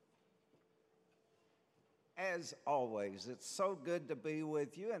As always, it's so good to be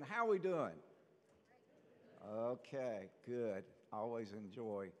with you. And how are we doing? Okay, good. I always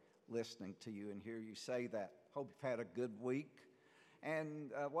enjoy listening to you and hear you say that. Hope you've had a good week. And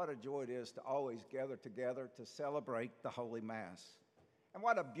what a joy it is to always gather together to celebrate the Holy Mass. And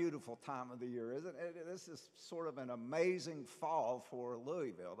what a beautiful time of the year, isn't it? This is sort of an amazing fall for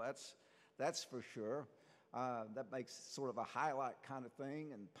Louisville. That's for sure. That makes sort of a highlight kind of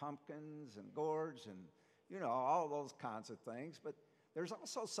thing, and pumpkins and gourds and, all those kinds of things. But there's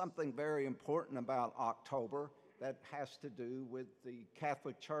also something very important about October that has to do with the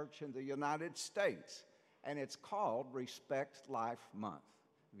Catholic Church in the United States, and it's called Respect Life Month.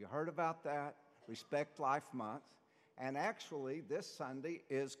 Have you heard about that? Respect Life Month. And actually, this Sunday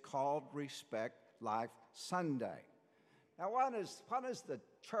is called Respect Life Sunday. Now, why does the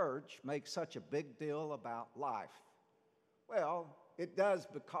church make such a big deal about life? Well, it does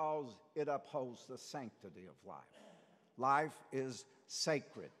because it upholds the sanctity of life. Life is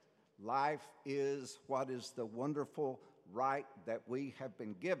sacred. Life is what is the wonderful right that we have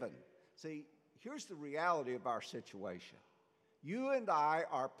been given. See, here's the reality of our situation. You and I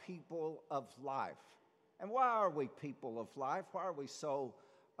are people of life. And why are we people of life? Why are we so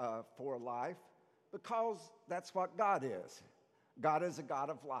for life? Because that's what God is. God is a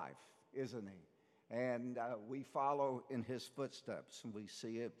God of life, isn't he? And we follow in his footsteps, and we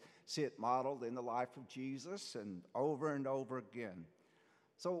see it modeled in the life of Jesus and over again.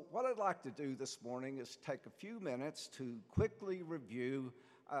 So what I'd like to do this morning is take a few minutes to quickly review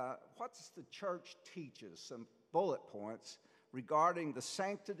what the church teaches, some bullet points regarding the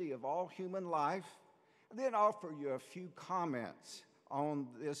sanctity of all human life, and then offer you a few comments on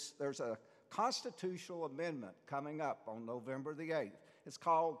this. There's a constitutional amendment coming up on November the 8th. It's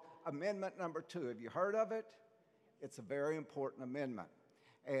called Amendment Number 2. Have you heard of it? It's a very important amendment,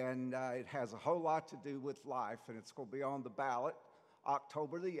 and it has a whole lot to do with life, and it's going to be on the ballot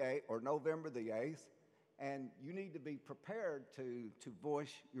October the 8th or November the 8th, and you need to be prepared to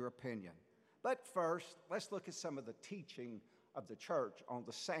voice your opinion. But first, let's look at some of the teaching of the church on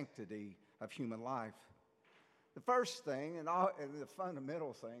the sanctity of human life. The first thing, and the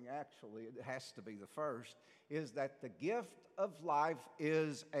fundamental thing, actually, it has to be the first, is that the gift of life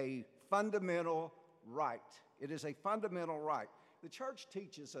is a fundamental right. It is a fundamental right. The church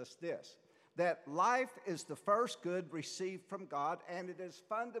teaches us this, that life is the first good received from God, and it is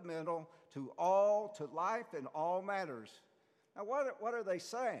fundamental to life in all matters. Now, what are they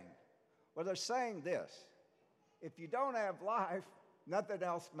saying? Well, they're saying this. If you don't have life, nothing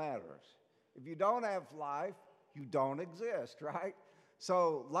else matters. If you don't have life, you don't exist, right?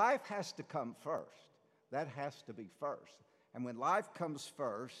 So life has to come first. That has to be first. And when life comes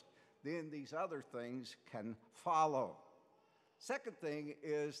first, then these other things can follow. Second thing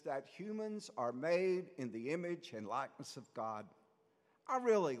is that humans are made in the image and likeness of God. I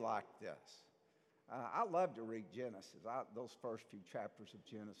really like this. I love to read Genesis, those first few chapters of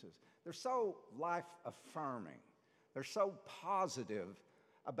Genesis. They're so life-affirming. They're so positive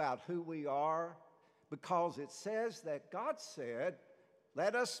about who we are, because it says that God said,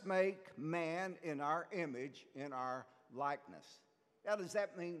 let us make man in our image, in our likeness. Now, does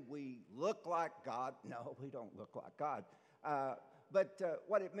that mean we look like God? No, we don't look like God. But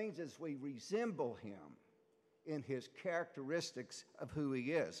what it means is we resemble him in his characteristics of who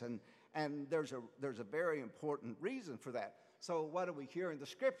he is. And there's a very important reason for that. So what do we hear in the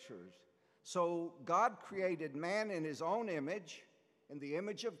scriptures? So God created man in his own image. In the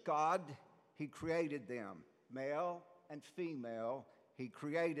image of God, he created them. Male and female, he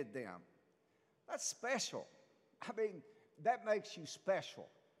created them. That's special. I mean, that makes you special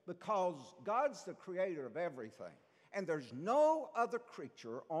because God's the creator of everything. And there's no other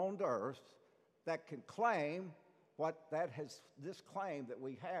creature on earth that can claim this claim that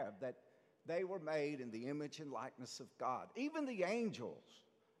we have, that they were made in the image and likeness of God. Even the angels,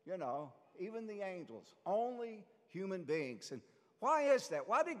 even the angels, only human beings. And why is that?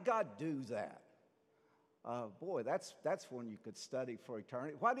 Why did God do that? Boy, that's one you could study for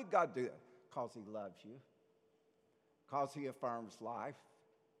eternity. Why did God do that? Because he loves you. Because he affirms life.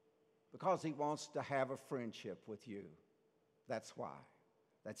 Because he wants to have a friendship with you. That's why.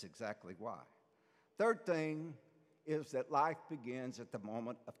 That's exactly why. Third thing is that life begins at the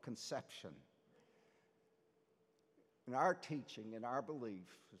moment of conception. In our teaching, in our belief,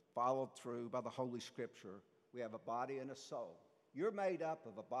 followed through by the Holy Scripture, we have a body and a soul. You're made up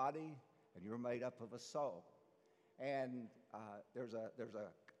of a body and you're made up of a soul. And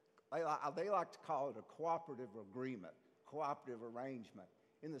they like to call it a cooperative agreement, cooperative arrangement,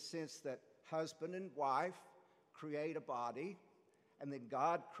 in the sense that husband and wife create a body, and then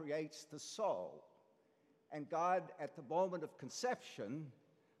God creates the soul. And God, at the moment of conception,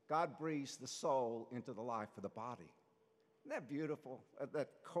 God breathes the soul into the life of the body. Isn't that beautiful?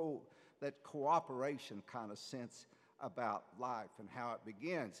 That cooperation kind of sense about life and how it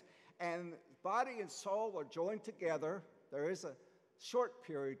begins. And body and soul are joined together. There is a short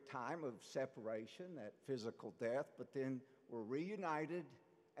period of time of separation, that physical death, but then we're reunited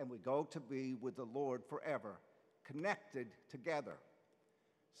and we go to be with the Lord forever, connected together.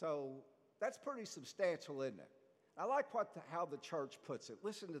 So that's pretty substantial, isn't it? I like how the church puts it.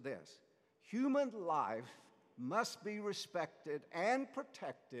 Listen to this. Human life must be respected and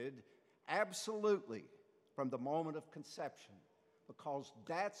protected absolutely from the moment of conception, because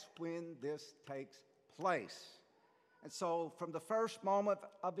that's when this takes place. And so from the first moment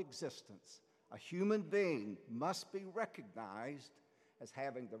of existence, a human being must be recognized as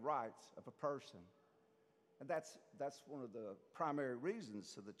having the rights of a person. And that's one of the primary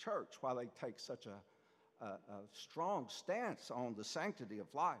reasons of the church, why they take such a strong stance on the sanctity of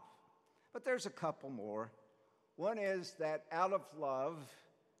life. But there's a couple more. One is that out of love,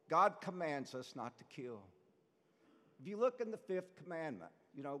 God commands us not to kill. If you look in the fifth commandment,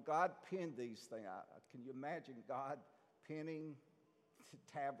 God penned these things. Can you imagine God penning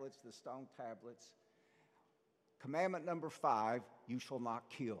the tablets, the stone tablets? Commandment number 5, you shall not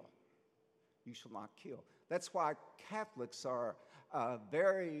kill. You shall not kill. That's why Catholics are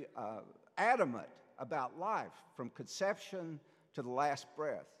very adamant about life from conception to the last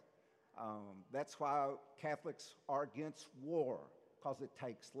breath. That's why Catholics are against war, because it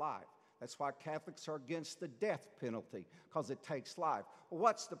takes life. That's why Catholics are against the death penalty, because it takes life. Well,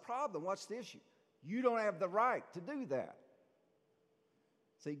 what's the problem? What's the issue? You don't have the right to do that.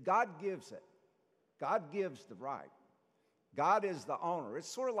 See, God gives it. God gives the right. God is the owner. It's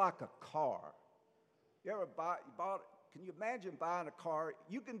sort of like a car. You ever bought it? Can you imagine buying a car?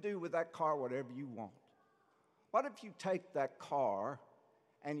 You can do with that car whatever you want. What if you take that car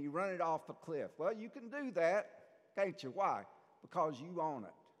and you run it off a cliff? Well, you can do that, can't you? Why? Because you own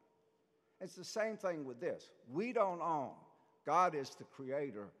it. It's the same thing with this. We don't own. God is the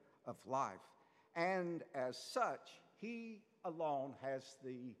creator of life. And as such, he alone has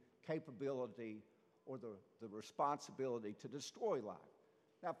the capability or the responsibility to destroy life.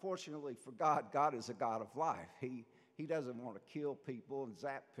 Now, fortunately for God, God is a God of life. He doesn't want to kill people and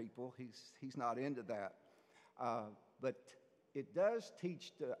zap people. He's not into that. But it does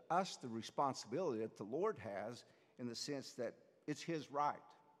teach us the responsibility that the Lord has, in the sense that it's his right,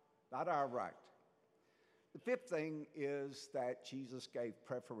 not our right. The fifth thing is that Jesus gave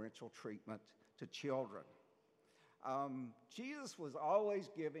preferential treatment to children. Jesus was always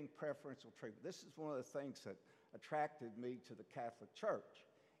giving preferential treatment. This is one of the things that attracted me to the Catholic Church,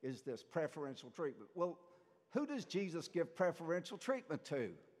 is this preferential treatment. Well, who does Jesus give preferential treatment to?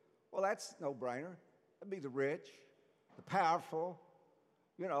 Well, that's a no-brainer. That'd be the rich, the powerful,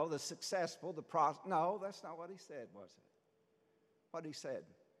 the successful, No, that's not what he said, was it? What he said?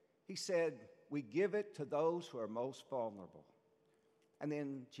 He said, we give it to those who are most vulnerable. And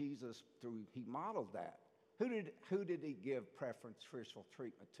then Jesus, he modeled that. Who did he give preferential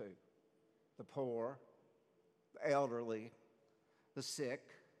treatment to? The poor, the elderly, the sick,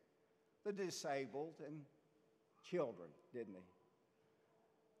 the disabled, and children, didn't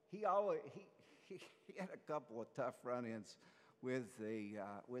he? He had a couple of tough run-ins with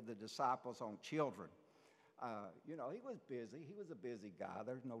the disciples on children. He was busy. He was a busy guy.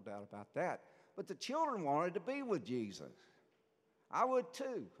 There's no doubt about that. But the children wanted to be with Jesus. I would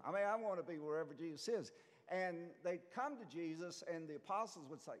too. I want to be wherever Jesus is. And they'd come to Jesus, and the apostles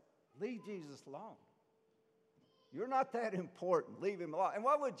would say, leave Jesus alone. You're not that important. Leave him alone. And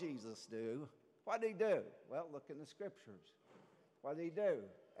what would Jesus do? What did he do? Well, look in the scriptures. What did he do?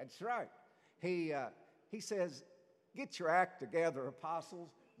 That's right. He says, get your act together, apostles.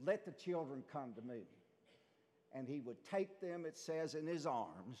 Let the children come to me. And he would take them, it says, in his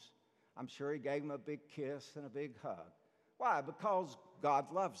arms. I'm sure he gave them a big kiss and a big hug. Why? Because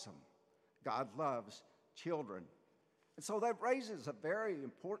God loves them. God loves children. And so that raises a very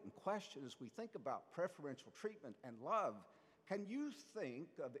important question as we think about preferential treatment and love. Can you think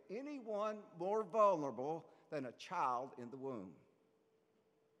of anyone more vulnerable than a child in the womb?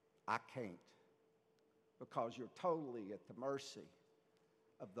 I can't, because you're totally at the mercy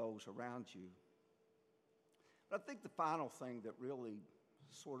of those around you. But I think the final thing that really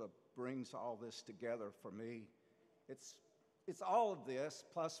sort of brings all this together for me, it's all of this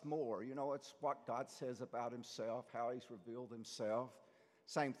plus more. It's what God says about himself, how he's revealed himself.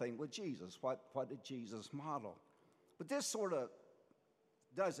 Same thing with Jesus. What did Jesus model? But this sort of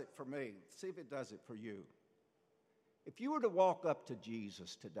does it for me. See if it does it for you. If you were to walk up to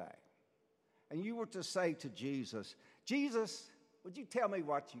Jesus today and you were to say to Jesus, Jesus, would you tell me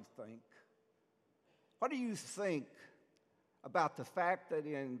what you think? What do you think about the fact that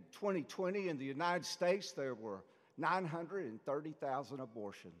in 2020 in the United States there were 930,000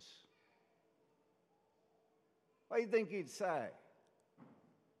 abortions? What do you think he'd say,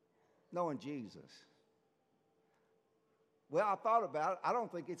 knowing Jesus? Well, I thought about it. I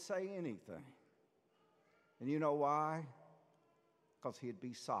don't think he'd say anything. And you know why? Because he'd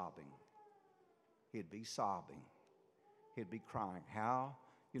be sobbing. He'd be sobbing. He'd be crying. How?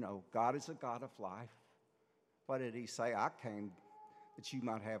 God is a God of life. What did he say? I came that you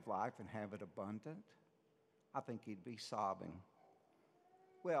might have life and have it abundant. I think he'd be sobbing.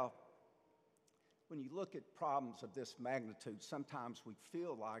 Well, when you look at problems of this magnitude, sometimes we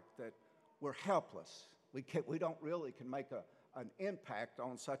feel like that we're helpless. We don't really can make an impact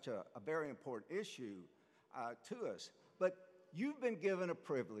on such a very important issue to us. But you've been given a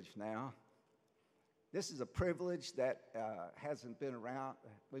privilege now. This is a privilege that hasn't been around,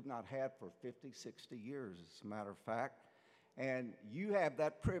 we've not had for 50, 60 years, as a matter of fact. And you have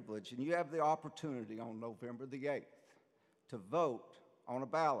that privilege, and you have the opportunity on November the 8th to vote on a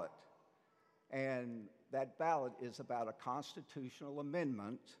ballot. And that ballot is about a constitutional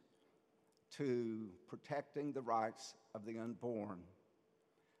amendment to protecting the rights of the unborn.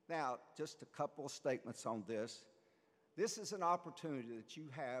 Now, just a couple of statements on this. This is an opportunity that you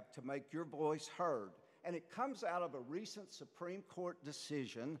have to make your voice heard. And it comes out of a recent Supreme Court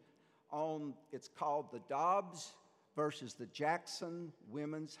decision it's called the Dobbs versus the Jackson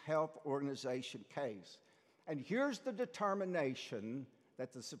Women's Health Organization case. And here's the determination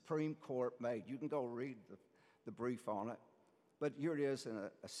that the Supreme Court made. You can go read the brief on it, but here it is in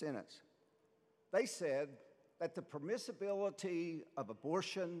a sentence. They said that the permissibility of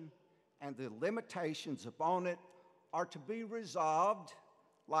abortion and the limitations upon it are to be resolved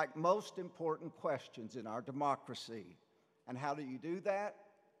like most important questions in our democracy. And how do you do that?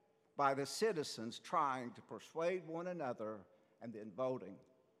 By the citizens trying to persuade one another and then voting.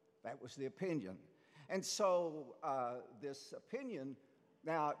 That was the opinion. And so this opinion,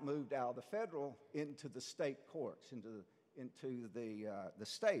 now it moved out of the federal into the state courts, into the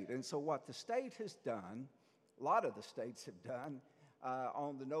state. And so what the state has done, a lot of the states have done,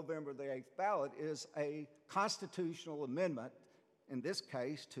 on the November the 8th ballot is a constitutional amendment, in this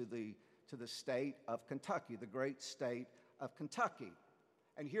case, to the state of Kentucky, the great state of Kentucky.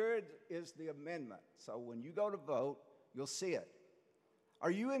 And here it is the amendment. So when you go to vote, you'll see it. Are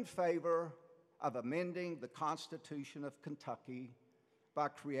you in favor of amending the Constitution of Kentucky by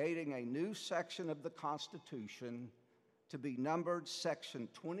creating a new section of the Constitution to be numbered Section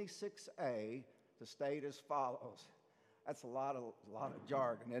 26A to state as follows? That's a lot of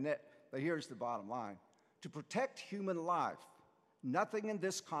jargon, isn't it? But here's the bottom line. To protect human life, nothing in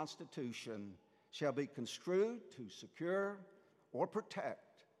this Constitution shall be construed to secure or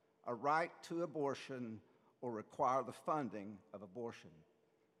protect a right to abortion or require the funding of abortion.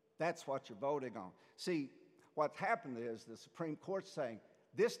 That's what you're voting on. See, what happened is the Supreme Court saying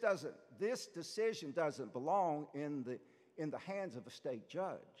this decision doesn't belong in the hands of a state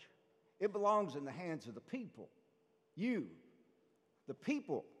judge. It belongs in the hands of the people. You, the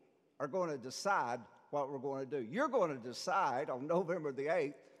people, are going to decide what we're going to do. You're going to decide on November the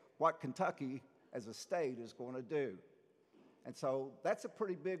 8th what Kentucky as a state is going to do. And so that's a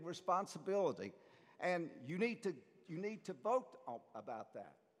pretty big responsibility. And you need to vote about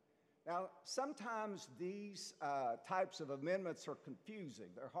that. Now, sometimes these types of amendments are confusing.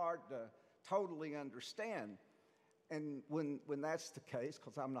 They're hard to totally understand. And when that's the case,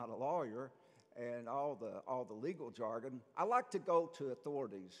 because I'm not a lawyer and all the legal jargon, I like to go to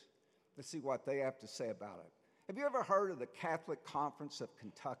authorities to see what they have to say about it. Have you ever heard of the Catholic Conference of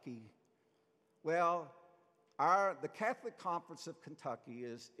Kentucky? Well, the Catholic Conference of Kentucky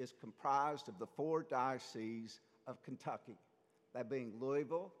is comprised of the 4 dioceses of Kentucky, that being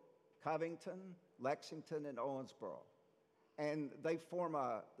Louisville, Covington, Lexington, and Owensboro. And they form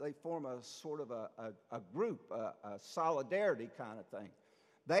a sort of a group, a solidarity kind of thing.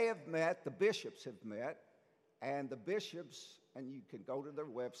 They have met, the bishops have met, and the bishops, and you can go to their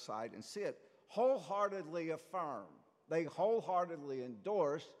website and see it, wholeheartedly affirm. They wholeheartedly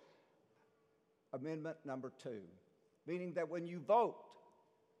endorse Amendment number 2, meaning that when you vote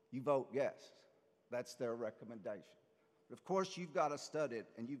yes. That's their recommendation. But of course, you've got to study it,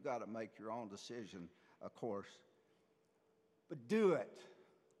 and you've got to make your own decision, of course. But do it.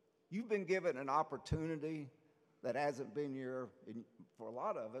 You've been given an opportunity that hasn't been here for a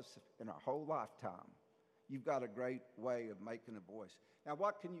lot of us in our whole lifetime. You've got a great way of making a voice. Now,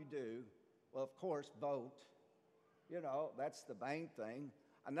 what can you do? Well, of course, vote. That's the main thing.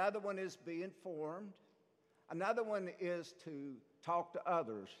 Another one is be informed. Another one is to talk to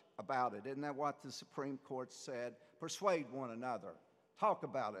others about it. Isn't that what the Supreme Court said? Persuade one another. Talk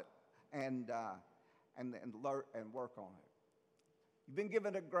about it and learn and work on it. You've been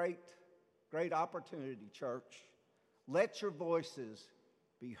given a great opportunity, church. Let your voices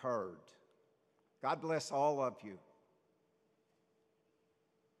be heard. God bless all of you.